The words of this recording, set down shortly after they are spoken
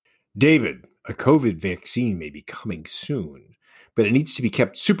David, a COVID vaccine may be coming soon, but it needs to be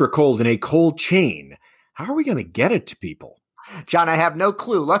kept super cold in a cold chain. How are we going to get it to people? John, I have no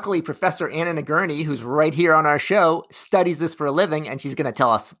clue. Luckily, Professor Anna Nagurney, who's right here on our show, studies this for a living, and she's going to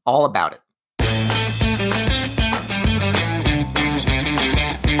tell us all about it.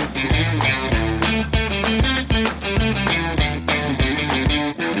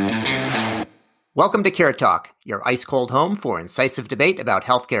 Welcome to Care Talk, your ice-cold home for incisive debate about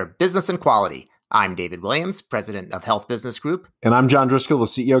healthcare business and quality. I'm David Williams, president of Health Business Group. And I'm John Driscoll, the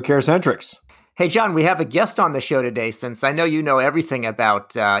CEO of CareCentrix. Hey, John, we have a guest on the show today, since I know you know everything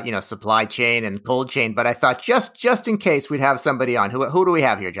about supply chain and cold chain, but I thought just in case we'd have somebody on. Who do we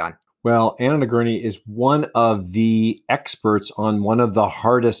have here, John? Well, Anna Nagurney is one of the experts on one of the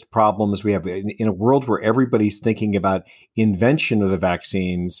hardest problems we have in a world where everybody's thinking about invention of the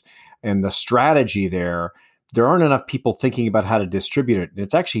vaccines and the strategy there. There aren't enough people thinking about how to distribute it.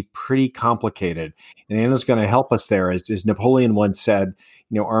 It's actually pretty complicated. And Anna's going to help us there. As Napoleon once said,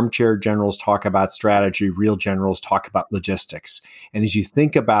 armchair generals talk about strategy, real generals talk about logistics. And as you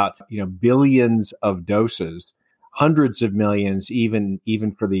think about, billions of doses, hundreds of millions, even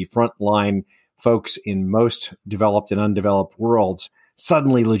for the frontline folks in most developed and undeveloped worlds,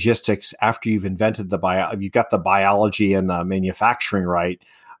 suddenly logistics, after you've invented you've got the biology and the manufacturing right,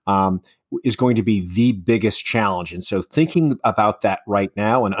 is going to be the biggest challenge. And so thinking about that right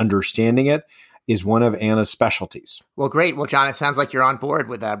now and understanding it is one of Anna's specialties. Well, great. Well, John, it sounds like you're on board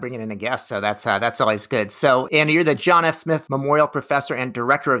with bringing in a guest, so that's always good. So, Anna, you're the John F. Smith Memorial Professor and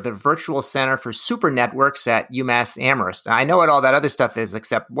Director of the Virtual Center for Super Networks at UMass Amherst. I know what all that other stuff is,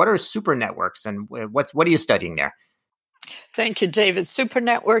 except what are super networks and what are you studying there? Thank you, David. Super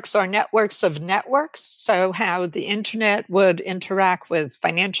networks are networks of networks. So how the internet would interact with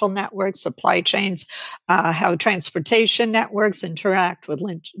financial networks, supply chains, how transportation networks interact with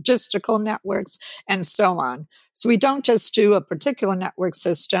logistical networks, and so on. So we don't just do a particular network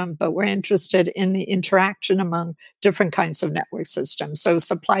system, but we're interested in the interaction among different kinds of network systems. So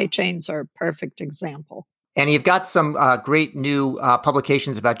supply chains are a perfect example. And you've got some great new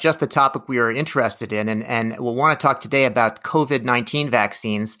publications about just the topic we are interested in. And we'll want to talk today about COVID-19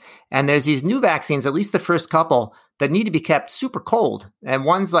 vaccines. And there's these new vaccines, at least the first couple, that need to be kept super cold. And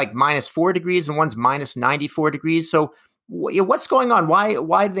one's like -4 degrees and one's -94 degrees. So what's going on?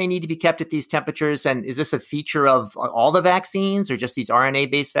 Why do they need to be kept at these temperatures? And is this a feature of all the vaccines or just these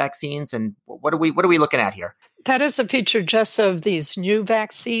RNA-based vaccines? And what are we looking at here? That is a feature just of these new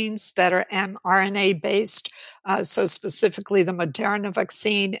vaccines that are mRNA-based, so specifically the Moderna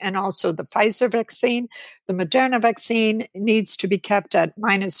vaccine and also the Pfizer vaccine. The Moderna vaccine needs to be kept at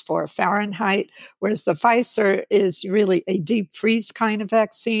 -4 Fahrenheit, whereas the Pfizer is really a deep freeze kind of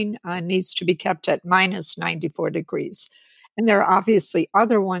vaccine, needs to be kept at -94 degrees. And there are obviously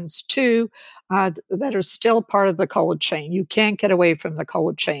other ones too that are still part of the cold chain. You can't get away from the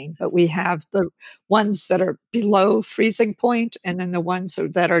cold chain, but we have the ones that are below freezing point and then the ones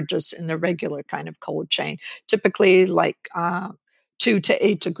that are just in the regular kind of cold chain, typically like 2 to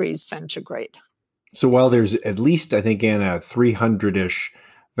 8 degrees centigrade. So while there's at least, I think, Anna, 300-ish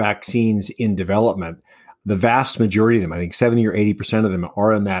vaccines in development, the vast majority of them, I think 70 or 80% of them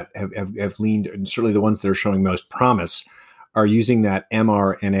are in that, have leaned, and certainly the ones that are showing most promise, are using that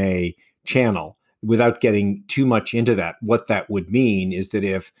mRNA channel. Without getting too much into that, what that would mean is that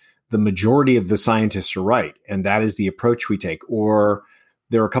if the majority of the scientists are right, and that is the approach we take, or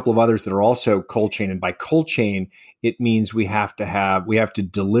there are a couple of others that are also cold chain, and by cold chain, it means we have to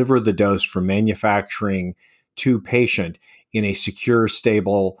deliver the dose from manufacturing to patient in a secure,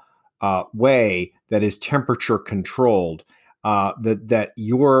 stable way that is temperature controlled, that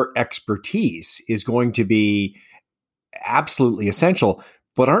your expertise is going to be absolutely essential.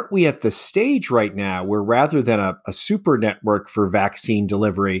 But aren't we at the stage right now where rather than a super network for vaccine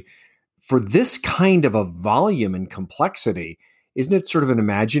delivery, for this kind of a volume and complexity, isn't it sort of an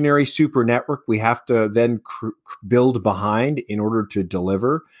imaginary super network we have to then build behind in order to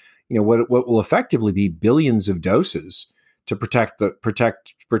deliver, what will effectively be billions of doses to protect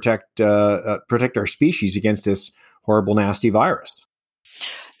our species against this horrible, nasty virus?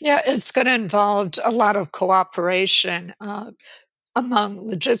 Yeah, it's going to involve a lot of cooperation among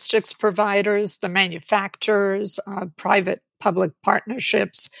logistics providers, the manufacturers, private-public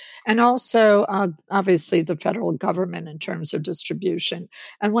partnerships, and also, obviously, the federal government in terms of distribution.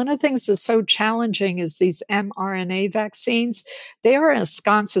 And one of the things that's so challenging is these mRNA vaccines. They are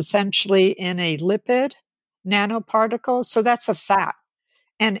ensconced essentially in a lipid nanoparticle, so that's a fat.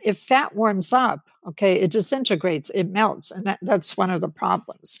 And if fat warms up, okay, it disintegrates, it melts, and that's one of the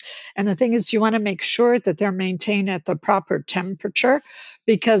problems. And the thing is, you want to make sure that they're maintained at the proper temperature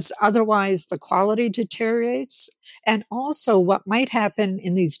because otherwise the quality deteriorates. And also, what might happen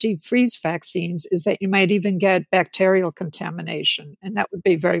in these deep freeze vaccines is that you might even get bacterial contamination, and that would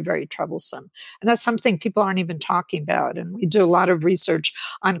be very, very troublesome. And that's something people aren't even talking about. And we do a lot of research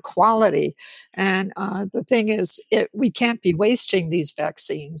on quality. And the thing is, we can't be wasting these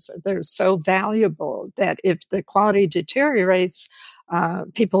vaccines. They're so valuable that if the quality deteriorates,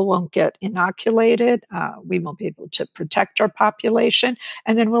 people won't get inoculated. We won't be able to protect our population.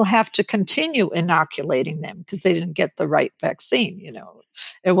 And then we'll have to continue inoculating them because they didn't get the right vaccine.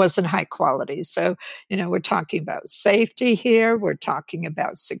 It wasn't high quality. So, we're talking about safety here. We're talking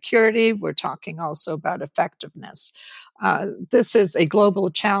about security. We're talking also about effectiveness. This is a global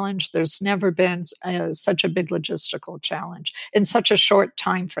challenge. There's never been such a big logistical challenge in such a short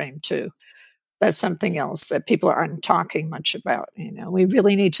time frame, too. That's something else that people aren't talking much about. We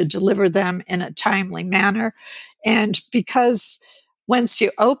really need to deliver them in a timely manner. And because once you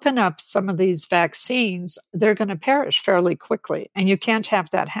open up some of these vaccines, they're going to perish fairly quickly. And you can't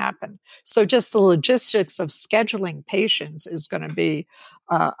have that happen. So just the logistics of scheduling patients is going to be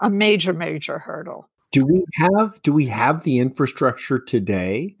a major, major hurdle. Do we have the infrastructure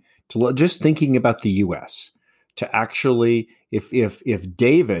today to, just thinking about the U.S., to actually, if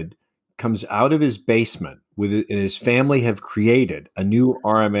David comes out of his basement and his family have created a new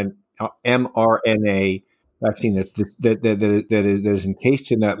mRNA vaccine that is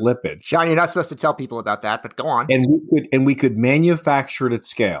encased in that lipid. John, you're not supposed to tell people about that, but go on. And we could manufacture it at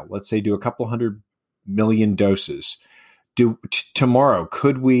scale. Let's say do a couple 100 million doses. Tomorrow,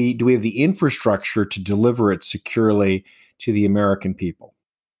 do we have the infrastructure to deliver it securely to the American people?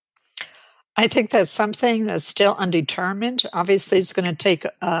 I think that's something that's still undetermined. Obviously, it's going to take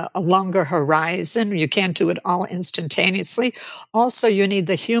a longer horizon. You can't do it all instantaneously. Also, you need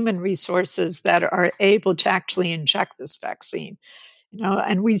the human resources that are able to actually inject this vaccine.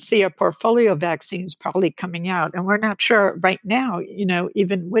 And we see a portfolio of vaccines probably coming out, and we're not sure right now,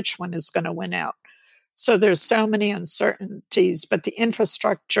 even which one is going to win out. So there's so many uncertainties, but the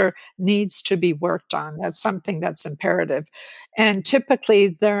infrastructure needs to be worked on. That's something that's imperative. And typically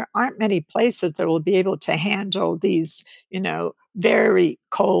there aren't many places that will be able to handle these, very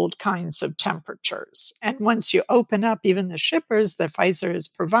cold kinds of temperatures. And once you open up even the shippers that Pfizer is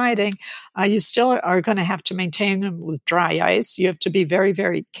providing, you still are going to have to maintain them with dry ice. You have to be very,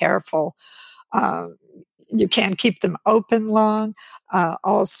 very careful. You can't keep them open long.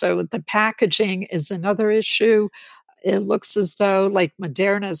 Also, the packaging is another issue. It looks as though like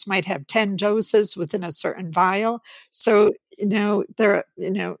Moderna's might have 10 doses within a certain vial. So, there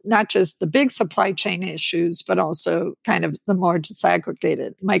are, not just the big supply chain issues, but also kind of the more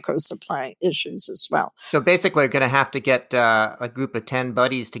disaggregated micro supply issues as well. So basically, you're going to have to get a group of 10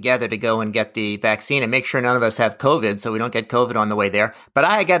 buddies together to go and get the vaccine and make sure none of us have COVID so we don't get COVID on the way there. But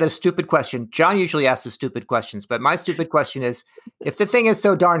I got a stupid question. John usually asks the stupid questions, but my stupid question is, if the thing is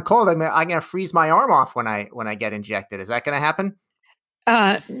so darn cold, I'm going to freeze my arm off when I get injected. Is that going to happen?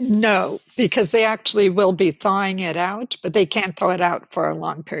 No, because they actually will be thawing it out, but they can't thaw it out for a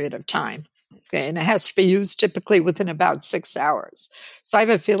long period of time. Okay, and it has to be used typically within about 6 hours. So I have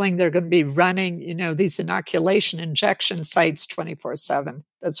a feeling they're going to be running, these inoculation injection sites 24/7.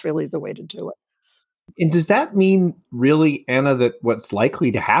 That's really the way to do it. And does that mean really, Anna, that what's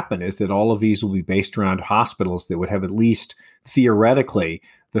likely to happen is that all of these will be based around hospitals that would have at least theoretically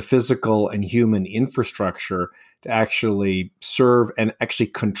the physical and human infrastructure to actually serve and actually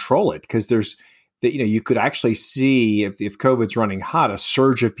control it? Because you could actually see if COVID's running hot, a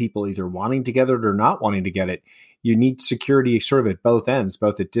surge of people either wanting to get it or not wanting to get it. You need security sort of at both ends,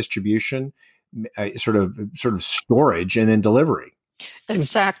 both at distribution, sort of storage, and then delivery.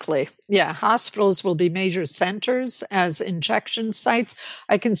 Exactly. Yeah, hospitals will be major centers as injection sites.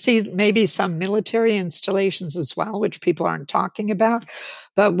 I can see maybe some military installations as well, which people aren't talking about.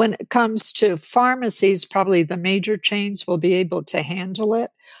 But when it comes to pharmacies, probably the major chains will be able to handle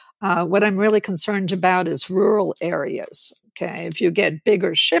it. What I'm really concerned about is rural areas. Okay, if you get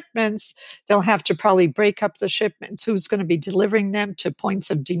bigger shipments, they'll have to probably break up the shipments. Who's going to be delivering them to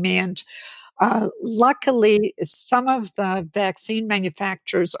points of demand? Luckily, some of the vaccine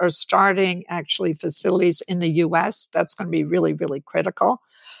manufacturers are starting actually facilities in the US. That's going to be really, really critical.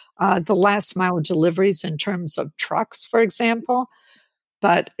 The last mile deliveries in terms of trucks, for example.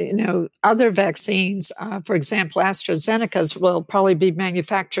 But, other vaccines, for example, AstraZeneca's will probably be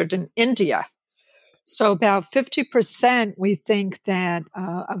manufactured in India. So about 50%, we think that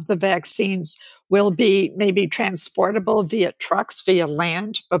of the vaccines will be maybe transportable via trucks, via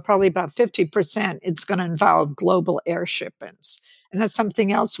land, but probably about 50%, it's going to involve global air shipments. And that's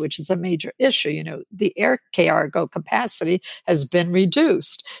something else which is a major issue. The air cargo capacity has been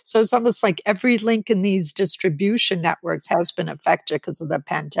reduced. So it's almost like every link in these distribution networks has been affected because of the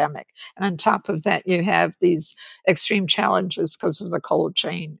pandemic. And on top of that, you have these extreme challenges because of the cold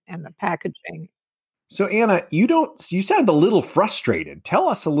chain and the packaging. So Anna, you sound a little frustrated. Tell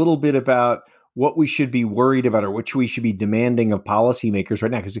us a little bit about what we should be worried about or what we should be demanding of policymakers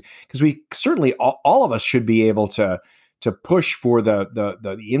right now, because we certainly all of us should be able to push for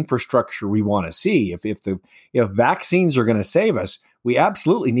the infrastructure we want to see. If vaccines are going to save us, we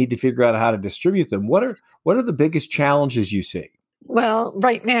absolutely need to figure out how to distribute them. What are the biggest challenges you see? Well,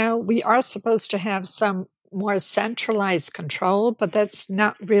 right now we are supposed to have some more centralized control, but that's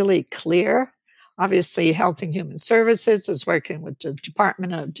not really clear. Obviously, Health and Human Services is working with the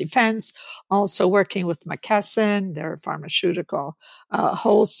Department of Defense, also working with McKesson, their pharmaceutical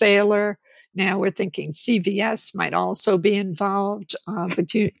wholesaler. Now we're thinking CVS might also be involved,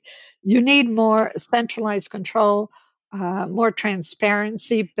 but you need more centralized control, more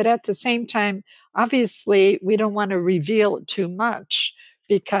transparency, but at the same time, obviously, we don't want to reveal too much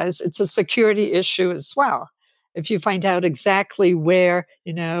because it's a security issue as well. If you find out exactly where,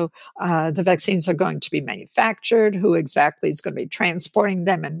 the vaccines are going to be manufactured, who exactly is going to be transporting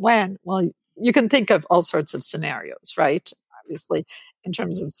them and when, well, you can think of all sorts of scenarios, right? Obviously, in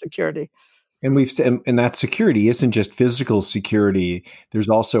terms of security. And and that security isn't just physical security. There's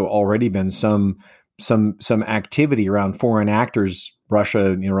also already been some activity around foreign actors.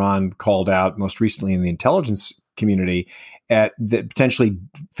 Russia and Iran called out most recently in the intelligence community at potentially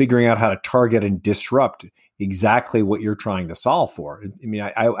figuring out how to target and disrupt exactly what you're trying to solve for. I mean,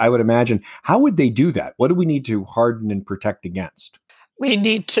 I would imagine, how would they do that? What do we need to harden and protect against? We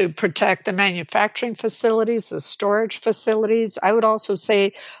need to protect the manufacturing facilities, the storage facilities. I would also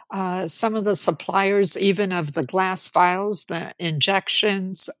say some of the suppliers, even of the glass vials, the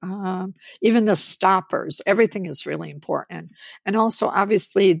injections, even the stoppers, everything is really important. And also,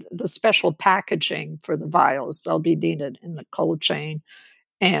 obviously, the special packaging for the vials, they'll be needed in the cold chain.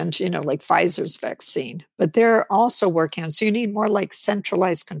 And, like Pfizer's vaccine. But they're also working on, so you need more like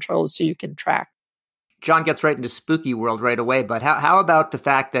centralized controls so you can track. John gets right into spooky world right away, but how about the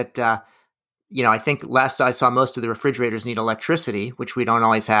fact that, I think last I saw most of the refrigerators need electricity, which we don't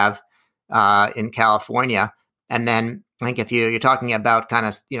always have in California. And then I think if you're talking about kind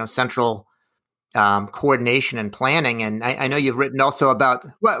of, central coordination and planning, and I know you've written also about,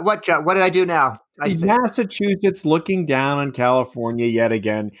 what John, what did I do now? Massachusetts looking down on California yet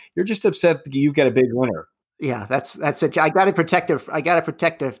again. You're just upset that you've got a big winner. Yeah, that's it. I got to protect the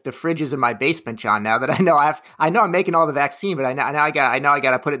fridges in my basement, John. Now that I know I'm making all the vaccine, but I know I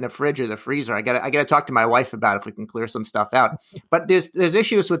got to put it in the fridge or the freezer. I got to talk to my wife about if we can clear some stuff out. But there's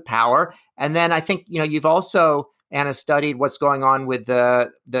issues with power, and then I think you've also, Anna, studied what's going on with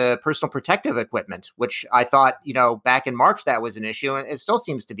the personal protective equipment, which I thought back in March that was an issue, and it still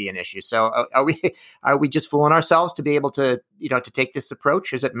seems to be an issue. So are we just fooling ourselves to be able to to take this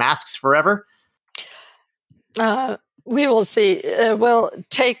approach? Is it masks forever? We will see. It will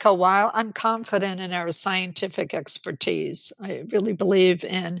take a while. I'm confident in our scientific expertise. I really believe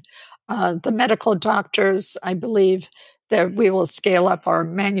in the medical doctors. I believe that we will scale up our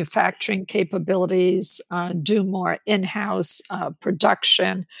manufacturing capabilities, do more in-house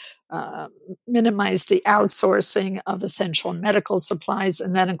production, minimize the outsourcing of essential medical supplies,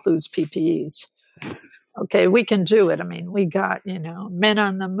 and that includes PPEs. Okay, we can do it. I mean, we got, men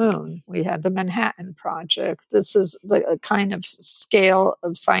on the moon. We had the Manhattan Project. This is the kind of scale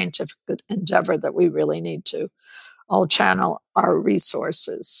of scientific endeavor that we really need to all channel our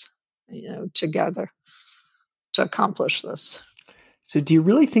resources, together to accomplish this. So, do you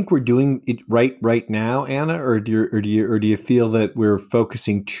really think we're doing it right now, Anna, or do you feel that we're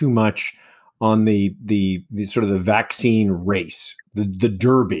focusing too much on the sort of the vaccine race, the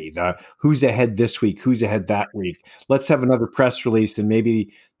derby, the who's ahead this week, who's ahead that week? Let's have another press release, and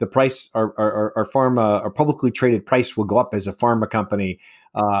maybe the price, our pharma, our publicly traded price will go up as a pharma company.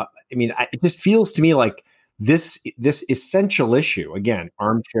 It just feels to me like this essential issue, again,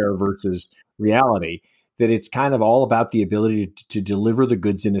 armchair versus reality, that it's kind of all about the ability to deliver the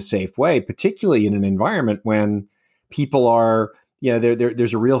goods in a safe way, particularly in an environment when people are,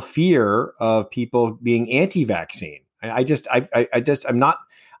 there's a real fear of people being anti-vaccine. I'm not.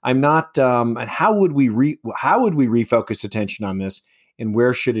 And how would we refocus attention on this, and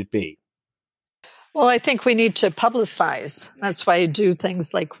where should it be? Well, I think we need to publicize. That's why you do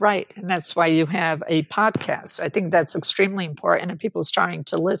things like write, and that's why you have a podcast. I think that's extremely important, and people are starting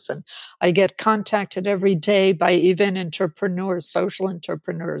to listen. I get contacted every day by even entrepreneurs, social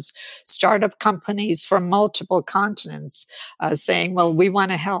entrepreneurs, startup companies from multiple continents saying, well, we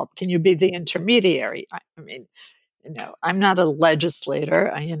want to help. Can you be the intermediary? I mean, I'm not a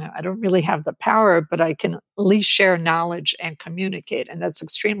legislator. I don't really have the power, but I can at least share knowledge and communicate, and that's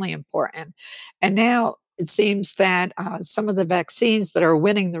extremely important. And now it seems that some of the vaccines that are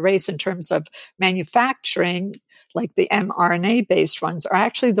winning the race in terms of manufacturing, like the mRNA-based ones, are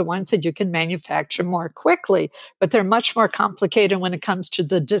actually the ones that you can manufacture more quickly, but they're much more complicated when it comes to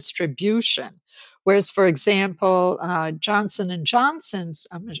the distribution. Whereas, for example, Johnson and Johnson's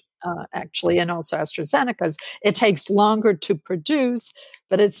actually, and also AstraZeneca's, it takes longer to produce,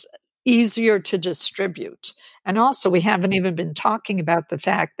 but it's easier to distribute. And also, we haven't even been talking about the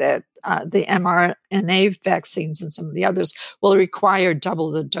fact that the mRNA vaccines and some of the others will require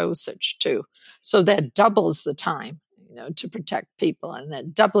double the dosage too. So that doubles the time, to protect people, and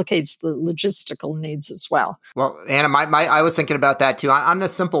that duplicates the logistical needs as well. Well, Anna, I was thinking about that too. I'm the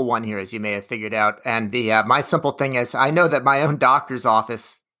simple one here, as you may have figured out. And my simple thing is, I know that my own doctor's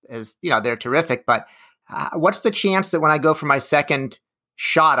office is, they're terrific, but what's the chance that when I go for my second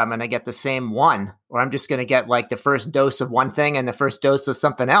shot, I'm going to get the same one, or I'm just going to get like the first dose of one thing and the first dose of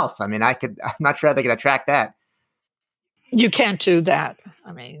something else? I mean, I'm not sure they could track that. You can't do that.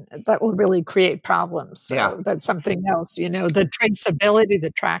 I mean, that will really create problems. So Yeah. That's something else. The traceability,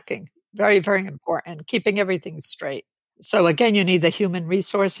 the tracking, very, very important, keeping everything straight. So again, you need the human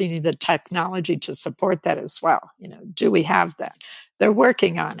resource, you need the technology to support that as well. Do we have that? They're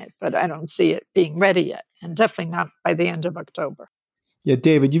working on it, but I don't see it being ready yet, and definitely not by the end of October. Yeah,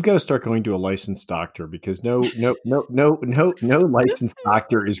 David, you've got to start going to a licensed doctor, because no licensed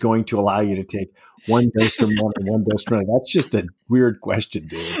doctor is going to allow you to take one dose from one and one dose from another. That's just a weird question,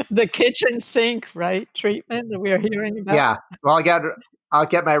 dude. The kitchen sink, right? Treatment that we are hearing about. Yeah. Well, I'll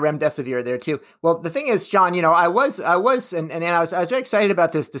get my remdesivir there too. Well, the thing is, John, I was very excited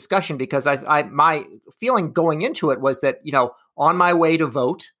about this discussion, because my feeling going into it was that, on my way to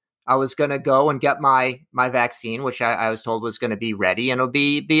vote, I was going to go and get my vaccine, which I was told was going to be ready, and it'll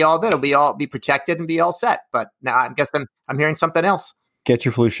be all good. It'll be protected and be all set. But now I guess I'm hearing something else. Get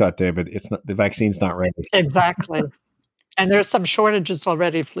your flu shot, David. The vaccine's not ready. Exactly. And there's some shortages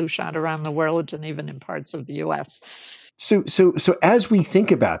already, flu shot around the world, and even in parts of the U.S. So as we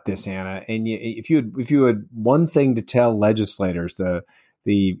think about this, Anna, and if you had one thing to tell legislators, the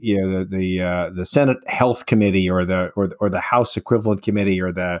Senate Health Committee or the House equivalent committee,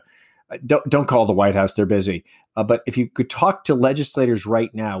 or don't call the White House, they're busy. But if you could talk to legislators right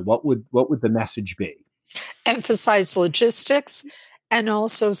now, what would the message be? Emphasize logistics, and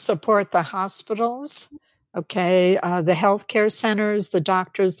also support the hospitals. Okay, the healthcare centers, the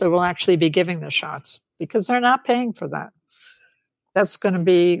doctors that will actually be giving the shots, because they're not paying for that. That's going to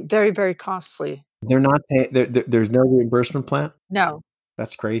be very, very costly. They're not paying. There's no reimbursement plan? No.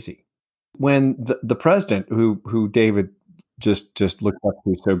 That's crazy. When the president, who David just looked up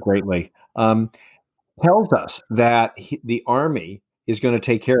to so greatly, tells us that the Army is going to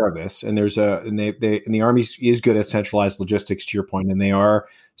take care of this, and the Army is good at centralized logistics, to your point, and they are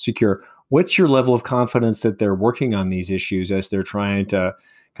secure. What's your level of confidence that they're working on these issues as they're trying to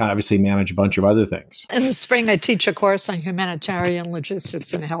kind of obviously manage a bunch of other things? In the spring, I teach a course on humanitarian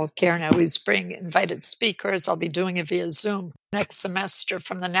logistics in healthcare, and I always bring invited speakers. I'll be doing it via Zoom next semester,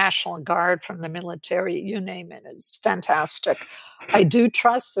 from the National Guard, from the military, you name it. It's fantastic. I do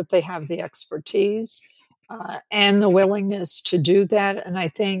trust that they have the expertise and the willingness to do that, and I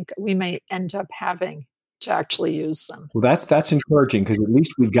think we may end up having to actually use them. Well, that's encouraging, because at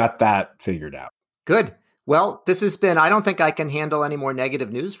least we've got that figured out. Good. Well, this has been, I don't think I can handle any more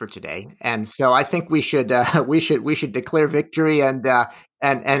negative news for today. And so I think we should declare victory and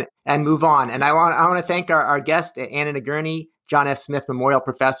move on. And I want to thank our guest, Anna Nagurney, John F. Smith Memorial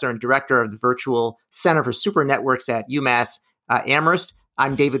Professor and Director of the Virtual Center for Super Networks at UMass Amherst.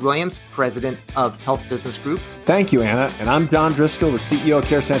 I'm David Williams, President of Health Business Group. Thank you, Anna. And I'm John Driscoll, the CEO of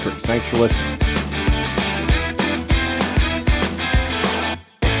CareCentrix. Thanks for listening.